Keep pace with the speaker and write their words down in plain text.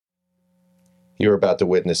You're about to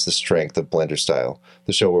witness the strength of Blender Style,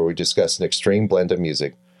 the show where we discuss an extreme blend of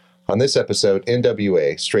music. On this episode,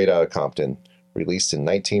 NWA, Straight Outta Compton, released in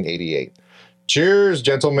 1988. Cheers,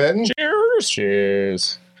 gentlemen! Cheers!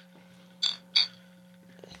 Cheers!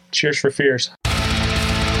 Cheers for fears.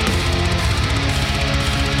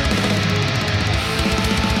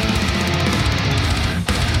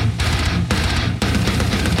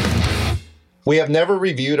 We have never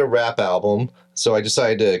reviewed a rap album, so I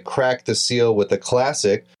decided to crack the seal with a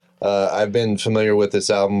classic. I've been familiar with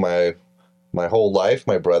this album my whole life.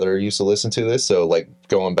 My brother used to listen to this, so like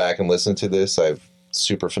going back and listening to this, I'm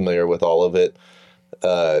super familiar with all of it.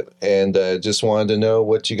 And just wanted to know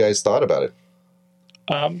what you guys thought about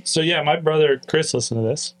it. So yeah, my brother Chris listened to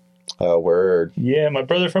this. Word. Yeah, my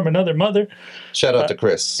brother from another mother. Shout out to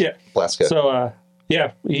Chris. Yeah. Blaska. So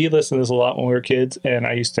yeah, he listened to this a lot when we were kids, and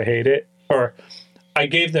I used to hate it. Or I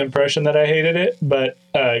gave the impression that I hated it, but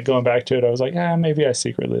going back to it, I was like, maybe I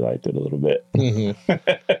secretly liked it a little bit.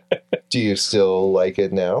 Mm-hmm. Do you still like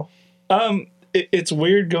it now? It's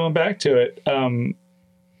weird going back to it.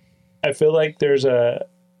 I feel like there's a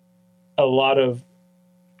lot of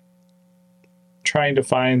trying to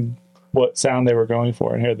find what sound they were going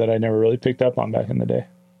for in here that I never really picked up on back in the day.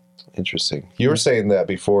 Interesting. You were saying that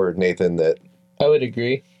before, Nathan, that I would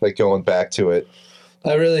agree. Like going back to it.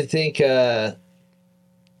 I really think it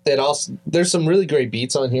also, there's some really great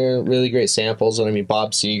beats on here, really great samples. I mean,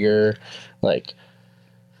 Bob Seger, like,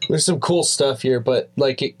 there's some cool stuff here, but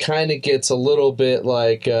like it kind of gets a little bit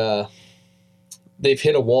like they've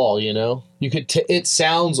hit a wall, you know? You could it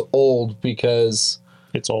sounds old because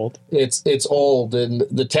it's old. It's old, and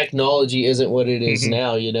the technology isn't what it is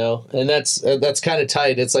now, you know? And that's kind of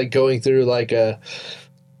tight. It's like going through like a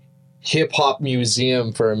hip-hop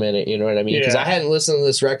museum for a minute, you know what I mean? Because I hadn't listened to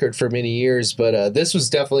this record for many years, but this was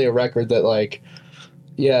definitely a record that, like,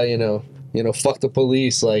 you know, fuck the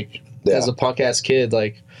police, like, as a punk-ass kid,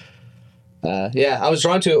 like, I was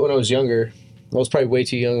drawn to it when I was younger. I was probably way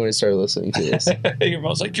too young when I started listening to this. Your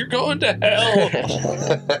mom's like, you're going to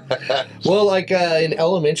hell! Well, like, in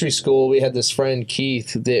elementary school, we had this friend,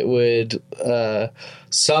 Keith, that would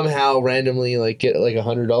somehow randomly, like, get, like,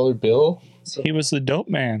 $100 bill. So. He was the dope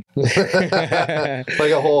man. Like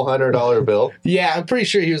a whole $100 bill? Yeah, I'm pretty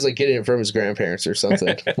sure he was like getting it from his grandparents or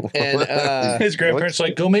something. And his grandparents were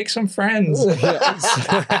like, go make some friends.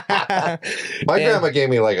 My grandma gave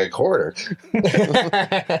me like a quarter.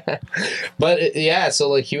 But so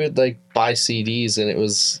like he would like buy CDs, and it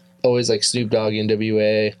was always like Snoop Dogg,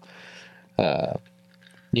 NWA,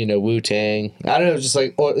 Wu-Tang. I don't know, just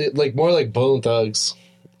like more like Bone Thugs.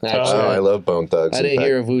 Actually, I love Bone Thugs. I didn't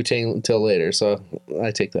hear of Wu-Tang until later, so I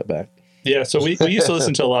take that back. Yeah, so we used to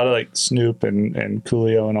listen to a lot of like Snoop and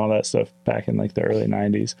Coolio and all that stuff back in like the early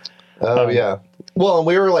 90s. Oh, yeah. Well, and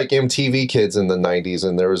we were like MTV kids in the 90s,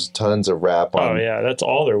 and there was tons of rap on. Oh, yeah, that's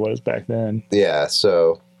all there was back then. Yeah,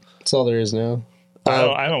 so. That's all there is now.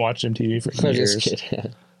 I haven't watched MTV for years. Just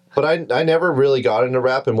kidding. But I never really got into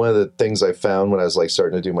rap, and one of the things I found when I was like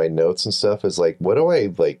starting to do my notes and stuff is like, what do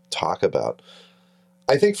I like talk about?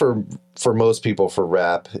 I think for most people, for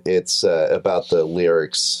rap, it's about the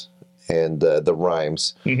lyrics and the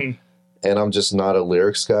rhymes. Mm-hmm. And I'm just not a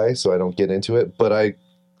lyrics guy, so I don't get into it. But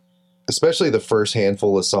especially the first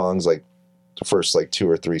handful of songs, like the first like 2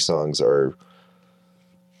 or 3 songs are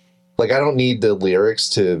like, I don't need the lyrics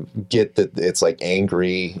to get that it's like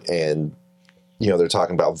angry and, they're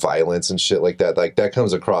talking about violence and shit like that. Like that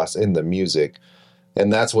comes across in the music.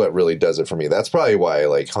 And that's what really does it for me. That's probably why I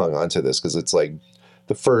like hung on to this, because it's like,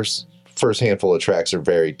 the first handful of tracks are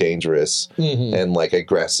very dangerous and like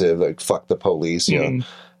aggressive, like fuck the police, you know.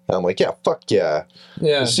 I'm like, yeah, fuck yeah.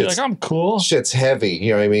 Yeah. You're like, I'm cool. Shit's heavy,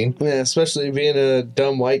 you know what I mean? Yeah, especially being a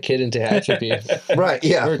dumb white kid in Tehachapi. Right,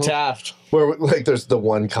 yeah. Or Taft. Where like there's the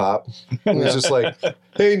one cop who's just like,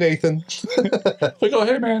 hey Nathan. Like, oh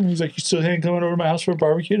hey man. He's like, you still coming over to my house for a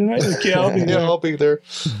barbecue tonight? Like, yeah, I'll be there. Yeah, I'll be there.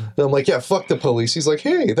 And I'm like, yeah, fuck the police. He's like,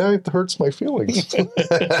 hey, that hurts my feelings.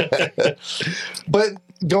 But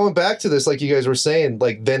going back to this, like you guys were saying,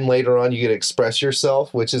 like then later on you get to express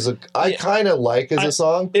yourself, which is I kind of like as a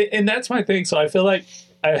song. And that's my thing. So I feel like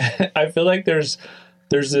there's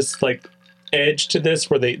this like edge to this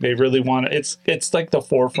where they really want to, it's like the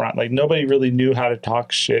forefront. Like nobody really knew how to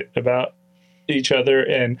talk shit about each other,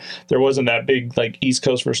 and there wasn't that big like East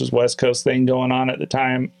Coast versus West Coast thing going on at the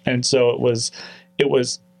time, and so it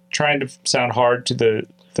was trying to sound hard to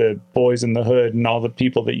the boys in the hood and all the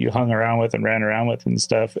people that you hung around with and ran around with and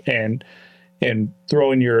stuff, and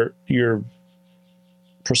throwing your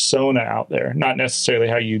persona out there, not necessarily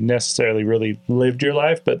how you necessarily really lived your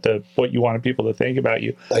life, but what you wanted people to think about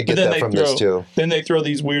you. I get that from this too. Then they throw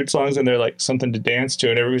these weird songs and they're like something to dance to,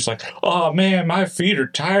 and everybody's like, "Oh man, my feet are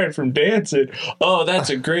tired from dancing. Oh, that's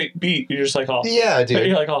a great beat." You're just like, "Oh yeah, dude."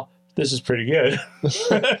 You're like, "Oh, this is pretty good."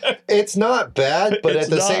 It's not bad, but It's at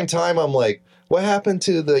the not. same time, I'm like, what happened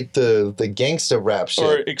to the gangsta rap shit?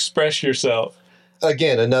 Or Express Yourself.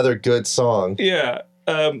 Again, another good song. Yeah.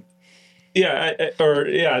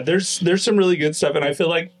 There's some really good stuff, and I feel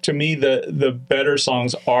like to me the better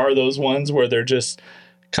songs are those ones where they're just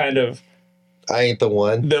kind of I Ain't the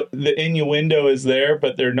One. The innuendo is there,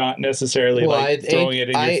 but they're not necessarily throwing it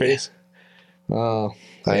in your face. I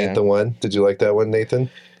Ain't the One. Did you like that one, Nathan?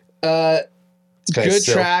 Good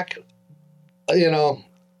track. You know,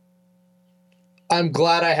 I'm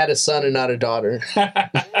glad I had a son and not a daughter.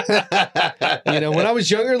 You know, when I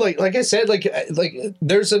was younger, like I said, like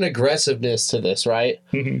there's an aggressiveness to this, right?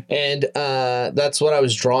 Mm-hmm. And that's what I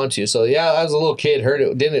was drawn to. So yeah, I was a little kid, heard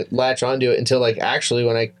it, didn't latch onto it until like actually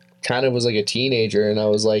when I kind of was like a teenager, and I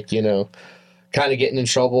was like, you know, kind of getting in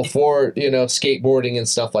trouble for, you know, skateboarding and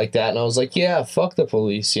stuff like that. And I was like, yeah, fuck the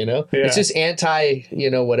police, you know? Yeah. It's just anti, you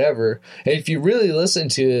know, whatever. And if you really listen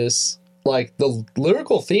to this, like the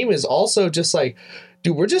lyrical theme is also just like,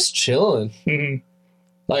 dude, we're just chilling. Mm-hmm.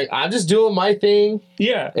 Like, I'm just doing my thing.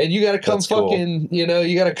 Yeah. And you got to come That's fucking, you know,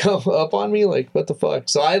 you got to come up on me. Like, what the fuck?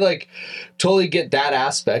 So I like totally get that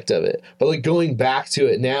aspect of it. But like going back to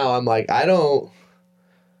it now, I'm like, I don't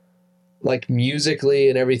like musically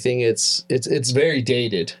and everything. It's very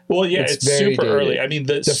dated. Well, yeah, it's very super dated. early. I mean,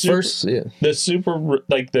 the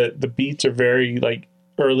beats are very like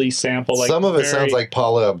early sample. Like some of it very, sounds like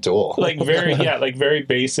Paula Abdul. like very like very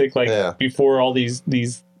basic. Like before all these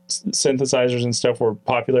synthesizers and stuff were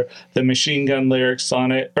popular, the Machine Gun lyrics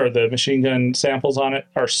on it, or the Machine Gun samples on it,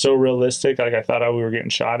 are so realistic. Like I thought we were getting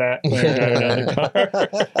shot at when we were driving down the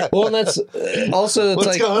car. Well, and that's also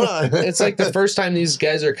What's going on? It's like the first time these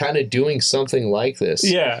guys are kind of doing something like this.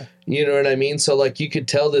 Yeah, you know what I mean. So like you could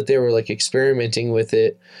tell that they were like experimenting with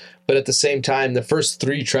it, but at the same time, the first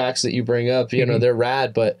 3 tracks that you bring up, you know, they're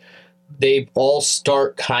rad, but they all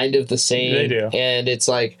start kind of the same. They do, and it's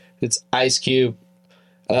like it's Ice Cube,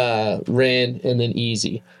 Ren, and then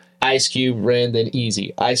Easy. Ice Cube, Ren, then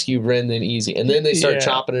Easy. Ice Cube, Ren, then Easy. And then they start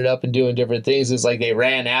chopping it up and doing different things. It's like they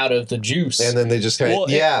ran out of the juice. And then they just kind of,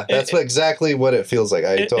 that's exactly what it feels like.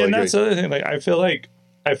 I totally agree. And that's the other thing. Like I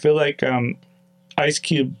feel like Ice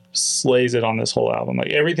Cube slays it on this whole album.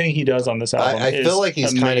 Like everything he does on this album, I feel like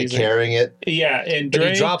he's kind of carrying it. Yeah, and Dre,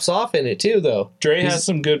 but he drops off in it too, though. Dre has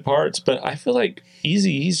some good parts, but I feel like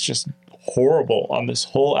Eazy-E's just horrible on this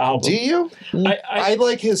whole album. Do you? I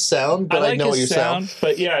like his sound, but I know what you're saying.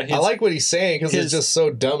 But yeah, I like what he's saying because it's just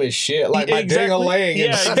so dumb as shit. Like my ding-a-ling.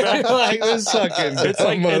 Yeah, exactly. Like this fucking.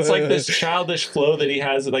 It's like this childish flow that he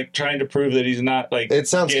has, like trying to prove that he's not like. It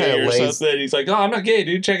sounds kind of lazy. He's like, oh, I'm not gay,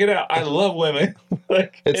 dude. Check it out. I love women.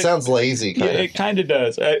 Like it sounds lazy. Yeah, it kind of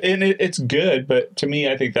does, and it's good. But to me,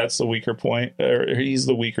 I think that's the weaker point, or he's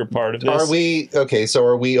the weaker part of this. Are we okay? So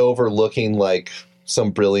are we overlooking like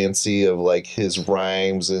some brilliancy of like his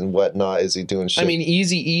rhymes and whatnot? Is he doing shit? I mean,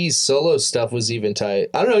 Eazy-E's solo stuff was even tight.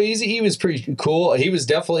 I don't know. Eazy-E was pretty cool. He was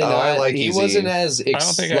definitely not. He wasn't as I don't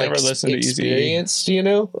think I ever listened to experienced, you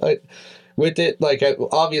know, with it. Like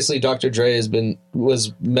obviously, Dr. Dre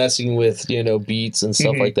was messing with, you know, beats and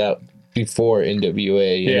stuff like that before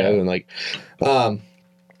NWA, you know, and like,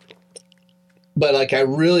 but like I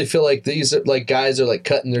really feel like these are like guys are like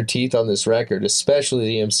cutting their teeth on this record, especially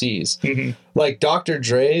the MCs. Mm-hmm. Like Dr.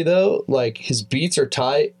 Dre though, like his beats are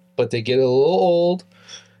tight, but they get a little old.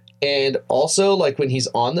 And also like when he's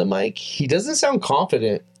on the mic, he doesn't sound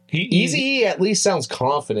confident. Eazy-E at least sounds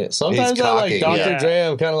confident. Sometimes I like Dr. Dre.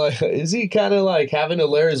 I'm kind of like, is he kind of like having to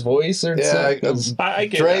layer his voice or something? I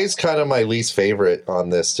get Dre's kind of my least favorite on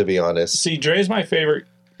this, to be honest. See, Dre's my favorite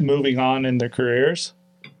moving on in their careers.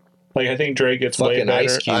 Like, I think Dre gets way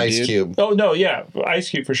better. Ice Cube. Oh, no, yeah. Ice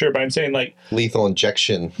Cube for sure. But I'm saying, like... Lethal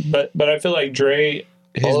Injection. But I feel like Dre...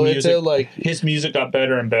 His music got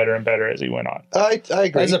better and better and better as he went on. I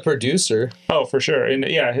agree. As a producer. Oh, for sure. And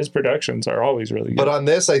yeah, his productions are always really good. But on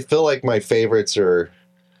this, I feel like my favorites are...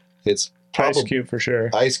 It's probably... Ice Cube for sure.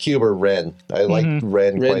 Ice Cube or Ren. I like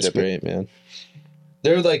Ren quite a bit. Great, man.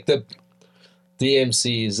 They're like the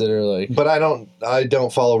MCs that are like... But I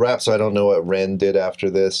don't follow rap, so I don't know what Ren did after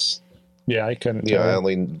this. Yeah, I couldn't tell. I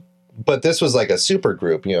only... But this was like a super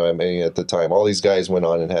group, you know, I mean, at the time. All these guys went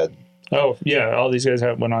on and had... Oh, yeah, all these guys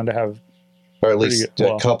went on to have... Or at least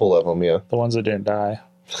a couple of them, yeah. The ones that didn't die.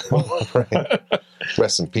 Right.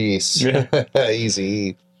 Rest in peace. Yeah.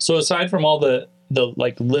 Easy. So aside from all the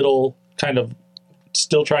like little kind of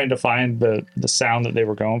still trying to find the sound that they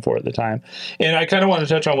were going for at the time. And I kind of want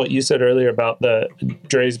to touch on what you said earlier about the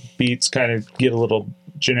Dre's beats kind of get a little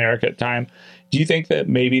generic at time. Do you think that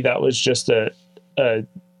maybe that was just a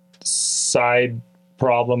side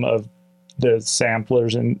problem of the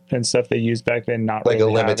samplers and stuff they used back then, not like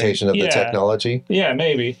really a limitation having, of the technology? Yeah,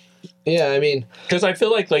 maybe. Yeah, I mean, because I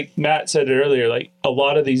feel like Matt said it earlier, like a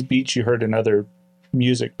lot of these beats you heard in other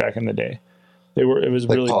music back in the day, it was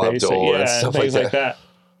like really Paul basic, Abdul and stuff things like that.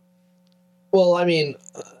 Well, I mean,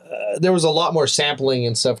 there was a lot more sampling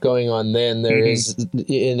and stuff going on then. There is,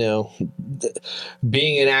 you know,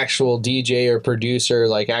 being an actual DJ or producer,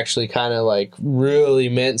 like actually kind of like really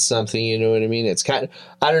meant something. You know what I mean? It's kind of,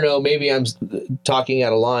 I don't know, maybe I'm talking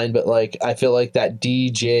out of line, but like I feel like that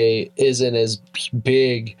DJ isn't as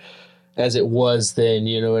big as it was then.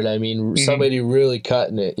 You know what I mean? Somebody really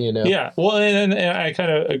cutting it, you know? Yeah. Well, and I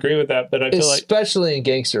kind of agree with that, but I feel especially in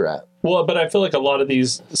gangster rap. Well, but I feel like a lot of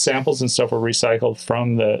these samples and stuff were recycled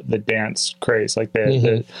from the dance craze, like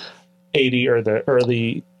the 80 or the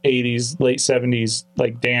early 80s, late 70s,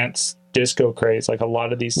 like dance disco craze. Like a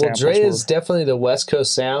lot of these samples. Well, Dre is definitely the West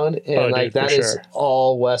Coast sound, and like that is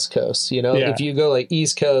all West Coast. You know, if you go like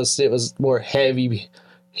East Coast, it was more heavy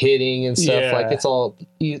hitting and stuff. Yeah. Like it's all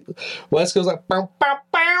West Coast, like bow, bow,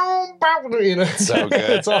 bow, bow, you know. So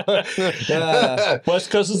good. It's all,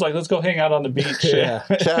 West Coast is like, let's go hang out on the beach. Yeah.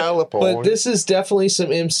 California. But this is definitely some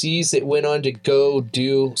MCs that went on to go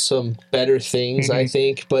do some better things, I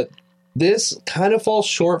think. But this kind of falls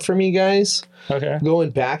short for me, guys. Okay.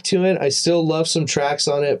 Going back to it, I still love some tracks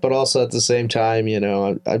on it, but also at the same time, you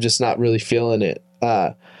know, I'm just not really feeling it.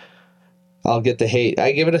 I'll get the hate.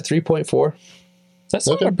 I give it a 3.4. That's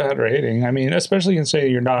not a bad rating. I mean, especially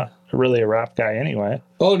considering you're not really a rap guy anyway.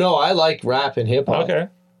 Oh, no, I like rap and hip-hop. Okay.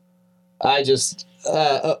 I just,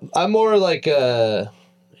 I'm more like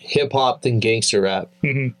hip-hop than gangster rap.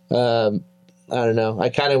 I don't know. I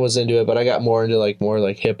kind of was into it, but I got more into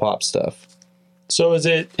hip-hop stuff. So is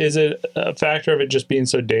it a factor of it just being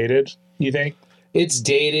so dated, you think? It's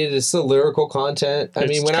dated. It's the lyrical content. I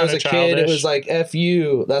mean, when I was a kid, it was like, F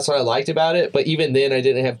you. That's what I liked about it. But even then, I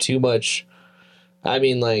didn't have too much... I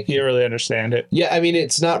mean, like... You don't really understand it. Yeah, I mean,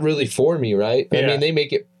 it's not really for me, right? Yeah. I mean, they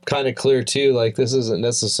make it kind of clear, too, like, this isn't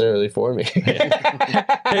necessarily for me.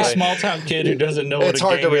 Hey, small-town kid who doesn't know what it's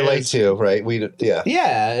hard to relate to, right?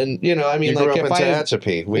 Yeah, and, you know, I mean, you grew up in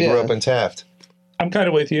Tehachapi. We grew up in Taft. I'm kind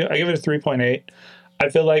of with you. I give it a 3.8. I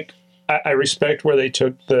feel like I respect where they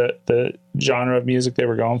took the genre of music they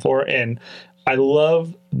were going for, and I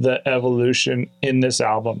love the evolution in this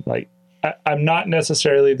album. Like, I'm not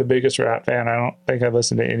necessarily the biggest rap fan. I don't think I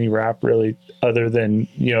listen to any rap really other than,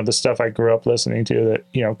 you know, the stuff I grew up listening to that,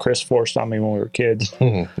 you know, Chris forced on me when we were kids.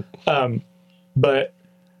 But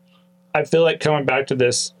I feel like coming back to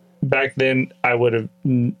this, back then I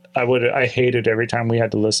hated every time we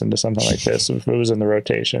had to listen to something like this if it was in the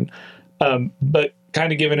rotation. But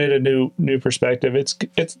kind of giving it a new perspective.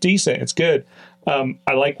 It's decent. It's good.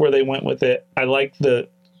 I like where they went with it. I like the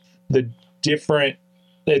different.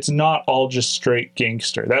 It's not all just straight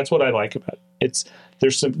gangster. That's what I like about it.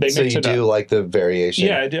 There's some. So you do like the variation?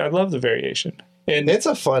 Yeah, I do. I love the variation, and it's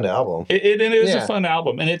a fun album. It is a fun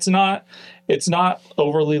album, and it's not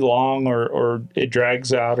overly long or it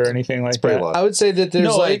drags out or anything like that. Long. I would say that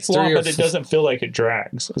there's it's long, but it doesn't feel like it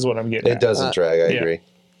drags. Is what I'm getting. It doesn't drag. I agree.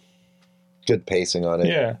 Good pacing on it.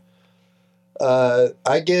 Yeah.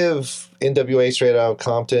 I give NWA Straight Outta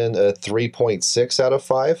Compton a 3.6 out of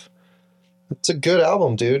 5. It's a good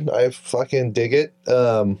album, dude. I fucking dig it.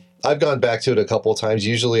 I've gone back to it a couple of times.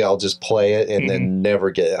 Usually I'll just play it and then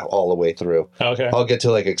never get all the way through. Okay. I'll get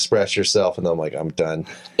to like Express Yourself and I'm like, I'm done.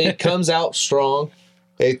 It comes out strong.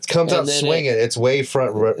 It comes out swinging. It's way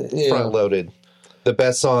front loaded. The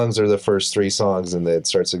best songs are the first 3 songs and then it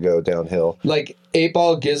starts to go downhill. Like 8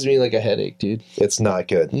 Ball gives me like a headache, dude. It's not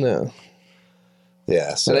good. No.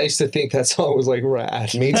 Yeah. So. And I used to think that song was like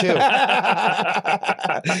rad. Me too.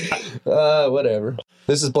 Whatever.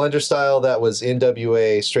 This is Blender Style. That was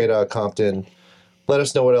NWA Straight Outta Compton. Let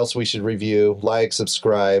us know what else we should review. Like,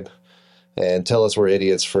 subscribe, and tell us we're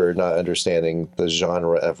idiots for not understanding the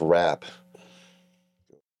genre of rap.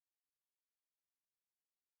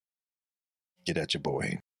 Get at your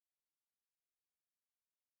boy.